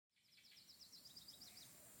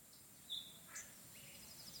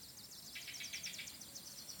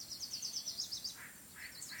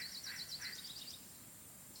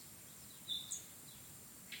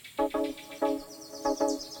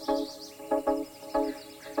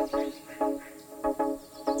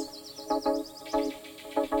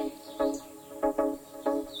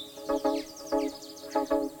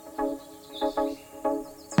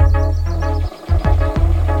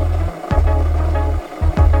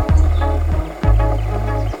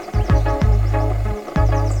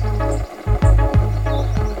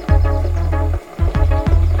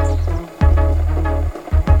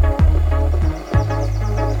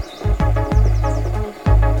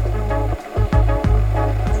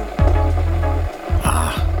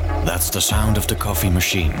the sound of the coffee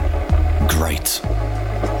machine. Great.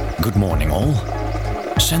 Good morning, all.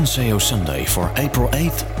 Senseo Sunday for April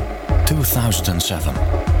 8th, 2007.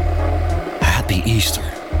 Happy Easter.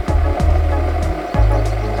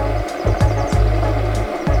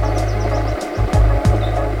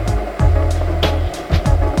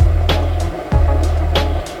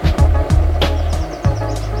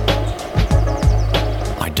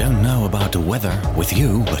 I don't know about the weather with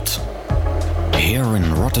you, but here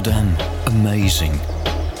in Rotterdam, amazing.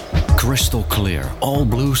 Crystal clear, all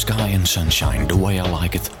blue sky and sunshine, the way I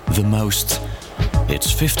like it the most.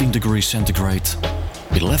 It's 15 degrees centigrade,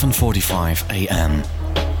 11:45 a.m.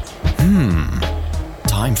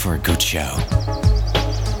 Time for a good show.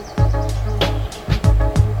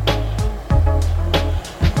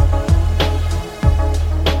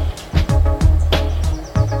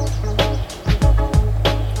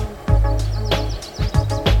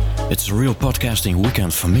 It's a real podcasting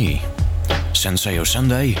weekend for me. Senseo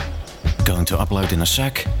Sunday, going to upload in a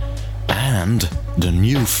sec, and the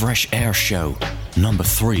new Fresh Air show, number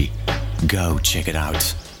 3. Go check it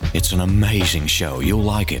out. It's an amazing show, you'll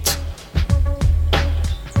like it.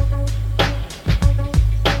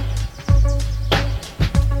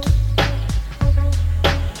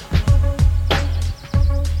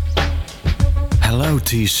 Hello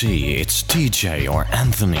TC, it's TJ or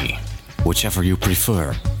Anthony, whichever you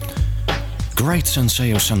prefer. Great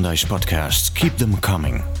Senseo Sundays podcasts, keep them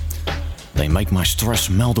coming. They make my stress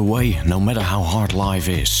melt away no matter how hard life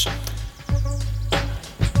is.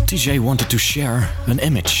 TJ wanted to share an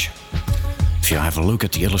image. If you have a look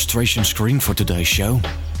at the illustration screen for today's show,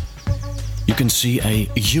 you can see a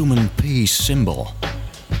human peace symbol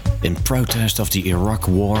in protest of the Iraq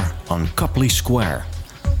War on Copley Square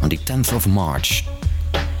on the 10th of March.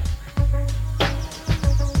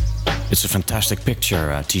 It's a fantastic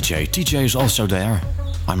picture, TJ. TJ is also there.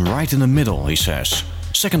 I'm right in the middle, he says.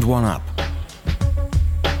 Second one up.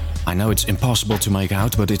 I know it's impossible to make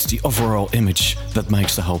out, but it's the overall image that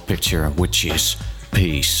makes the whole picture, which is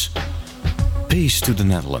peace. Peace to the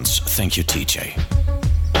Netherlands. Thank you, TJ.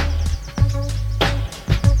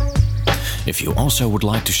 If you also would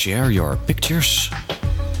like to share your pictures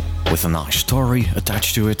with a nice story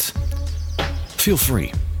attached to it, feel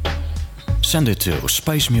free. Send it to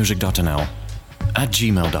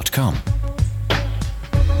spacemusic.nl@gmail.com.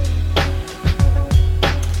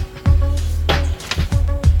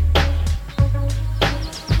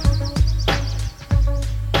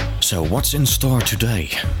 So what's in store today?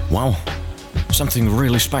 Well, something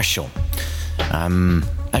really special.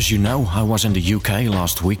 As you know, I was in the UK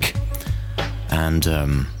last week, and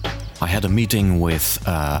I had a meeting with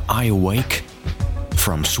I Awake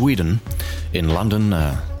from Sweden. In London,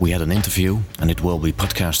 we had an interview, and it will be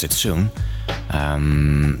podcasted soon.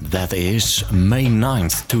 That is May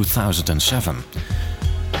 9th, 2007.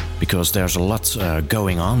 Because there's a lot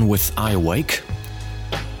going on with I Awake.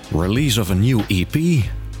 Release of a new EP.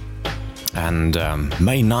 And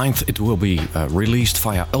May 9th, it will be released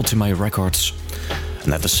via Ultima Records.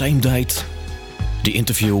 And at the same date, the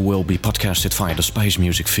interview will be podcasted via the Space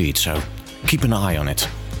Music feed. So keep an eye on it.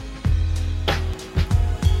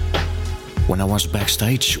 When I was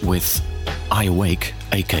backstage with I Awake,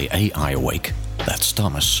 aka I Awake, that's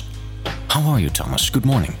Thomas. How are you, Thomas? Good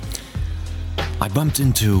morning. I bumped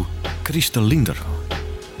into Christer Linder,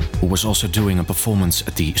 who was also doing a performance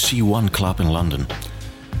at the C1 Club in London.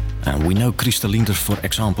 And we know Christer Linder, for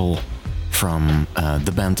example, from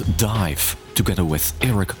the band Dive, together with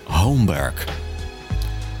Eric Holmberg.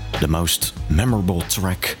 The most memorable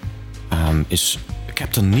track is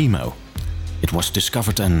Captain Nemo. It was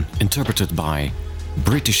discovered and interpreted by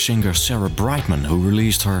British singer Sarah Brightman, who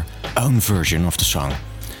released her own version of the song.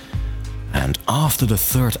 And after the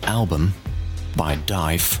third album by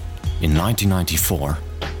Dive in 1994,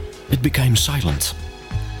 it became silent.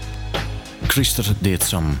 Christer did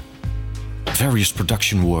some various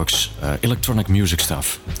production works, electronic music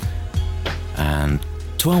stuff. And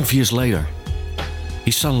 12 years later,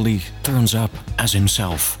 he suddenly turns up as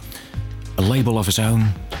himself, a label of his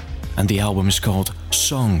own, and the album is called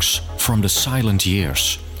Songs from the Silent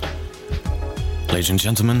Years. Ladies and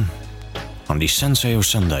gentlemen, on the Senseo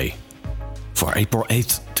Sunday for April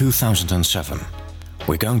 8th, 2007,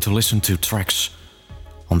 we're going to listen to tracks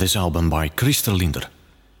on this album by Christer Linder.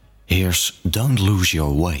 Here's Don't Lose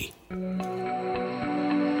Your Way.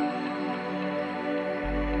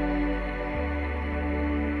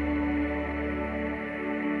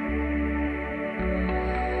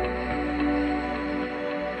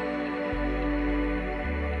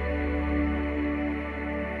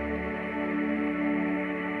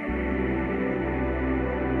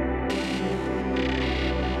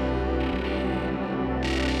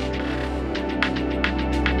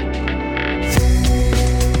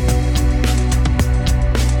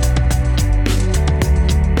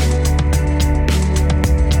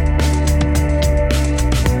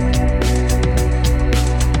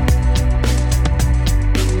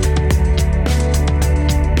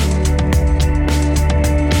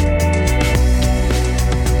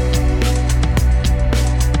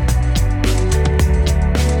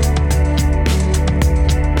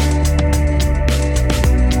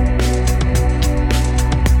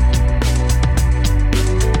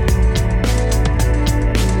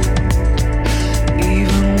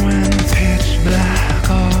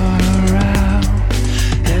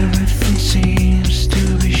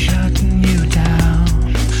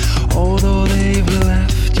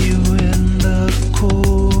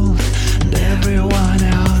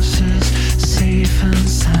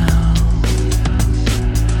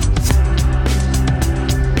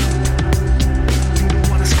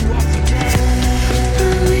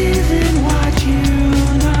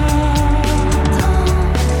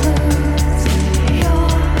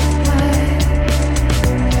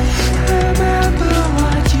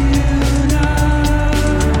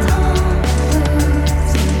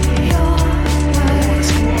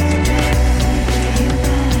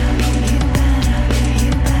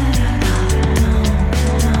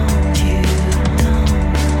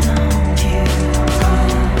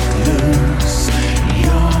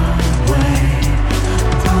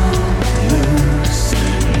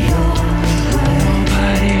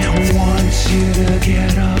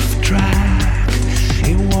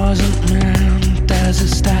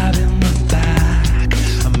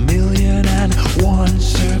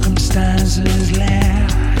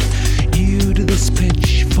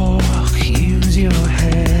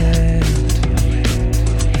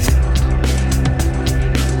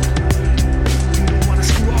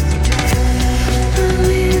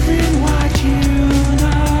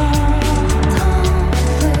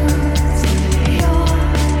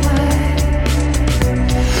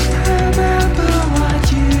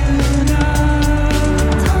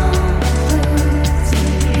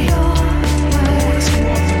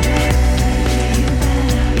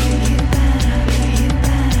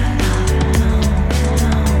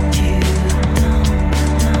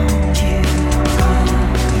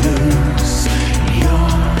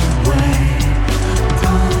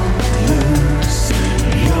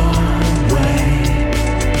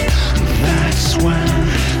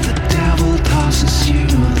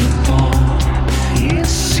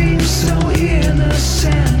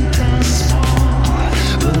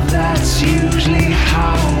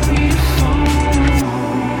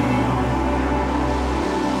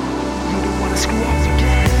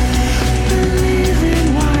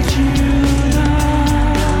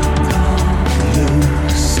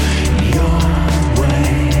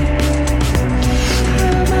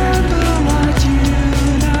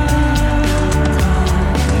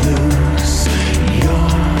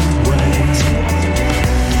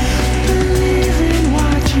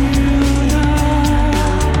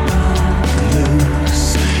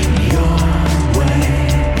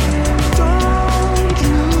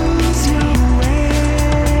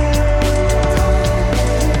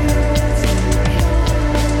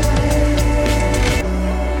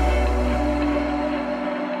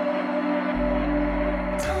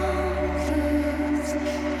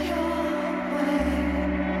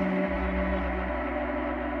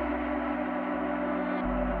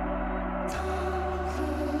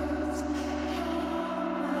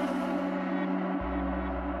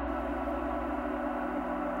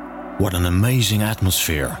 What an amazing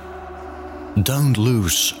atmosphere. Don't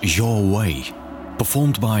Lose Your Way,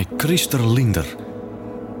 performed by Christer Linder.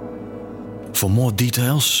 For more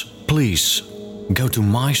details, please go to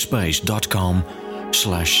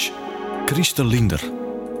myspace.com/Christer Linder.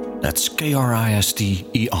 That's KRISTER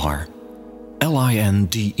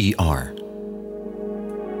LINDER.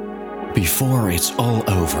 Before it's all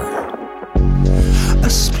over. I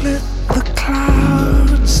split the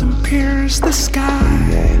clouds and pierce the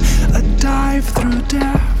sky. I dive through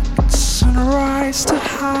depths and rise to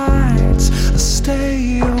heights. I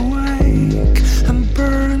stay awake and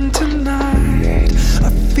burn tonight. I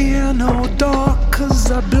fear no dark 'cause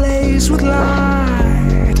I blaze with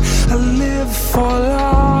light. I live for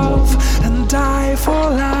love and die for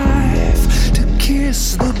life. To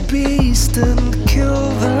kiss the beast and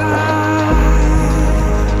kill the light.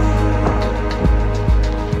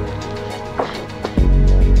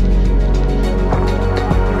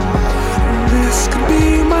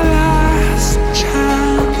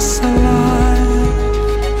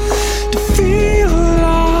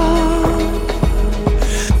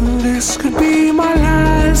 This could be my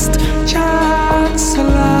last chance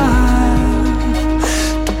alive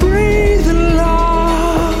to breathe in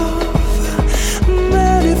love.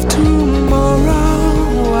 And if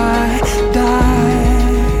tomorrow I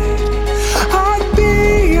died, I'd be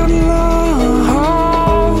in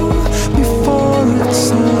love before it's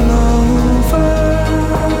all over.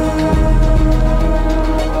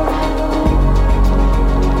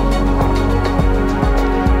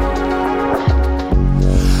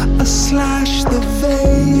 Slash the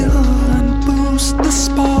veil and boost the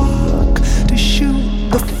spark to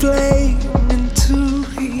shoot the flame into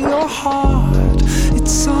your heart.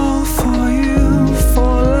 It's all for you,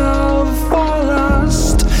 for love, for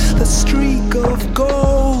lust. The streak of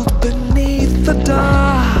gold beneath the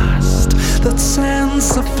dust that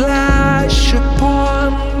sends a flash upon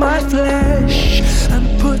my flesh and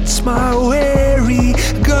puts my weary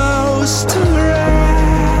ghost to rest.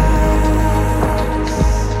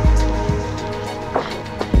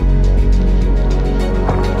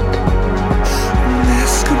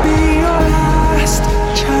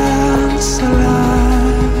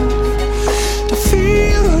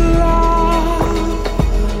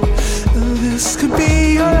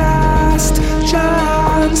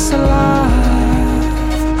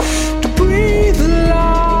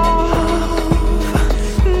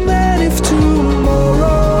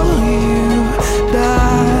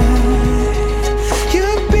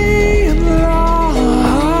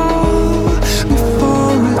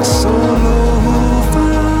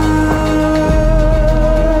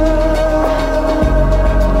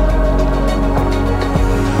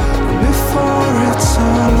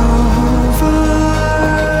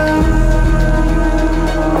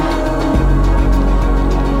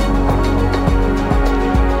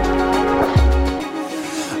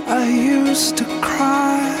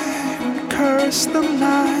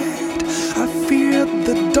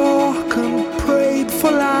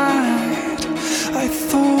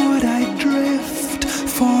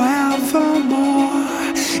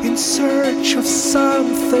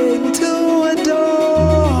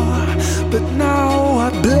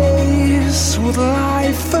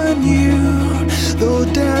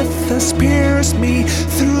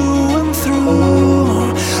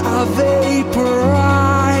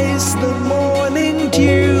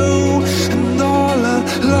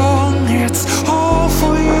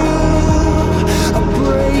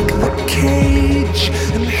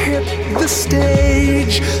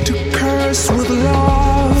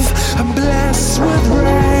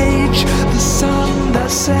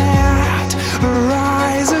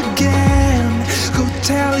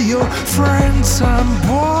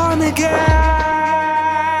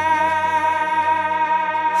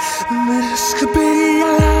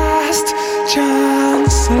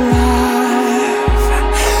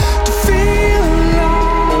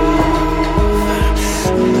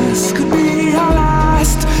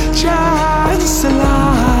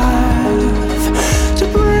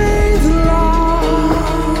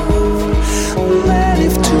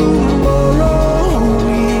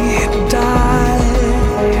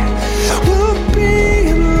 We'll be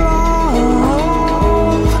in love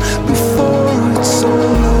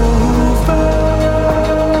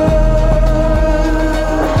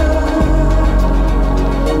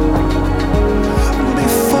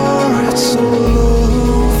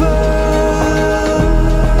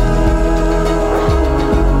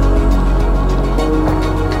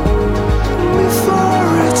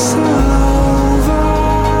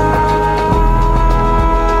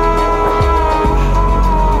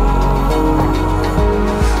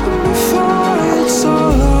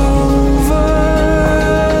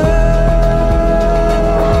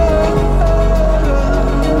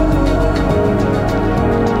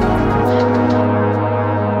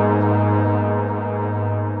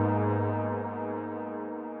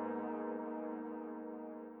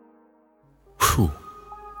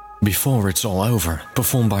Before It's All Over,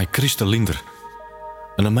 performed by Christer Linder.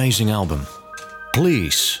 An amazing album.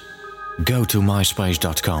 Please go to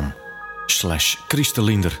myspace.com/Christer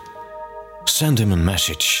Linder. Send him a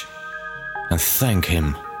message and thank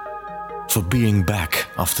him for being back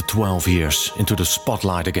after 12 years into the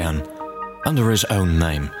spotlight again under his own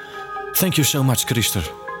name. Thank you so much, Christer,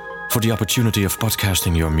 for the opportunity of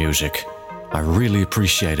podcasting your music. I really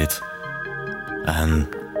appreciate it. And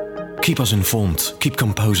keep us informed. Keep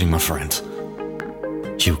composing, my friend.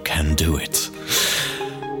 You can do it.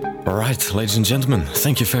 All right, ladies and gentlemen,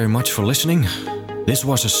 thank you very much for listening. This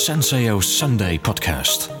was a Senseo Sunday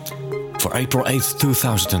podcast for April 8th,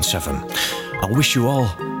 2007. I wish you all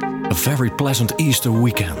a very pleasant Easter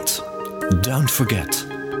weekend. Don't forget,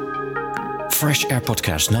 Fresh Air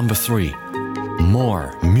Podcast number 3.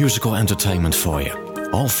 More musical entertainment for you.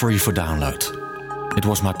 All free for download. It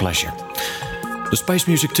was my pleasure. The Space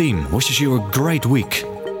Music team wishes you a great week.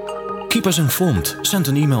 Keep us informed. Send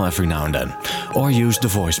an email every now and then. Or use the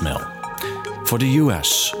voicemail. For the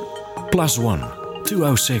US, +1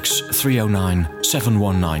 206 309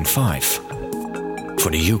 7195.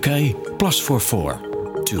 For the UK, +44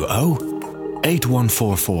 20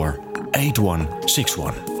 8144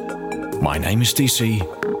 8161. My name is TC.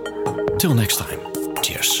 Till next time.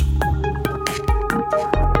 Cheers.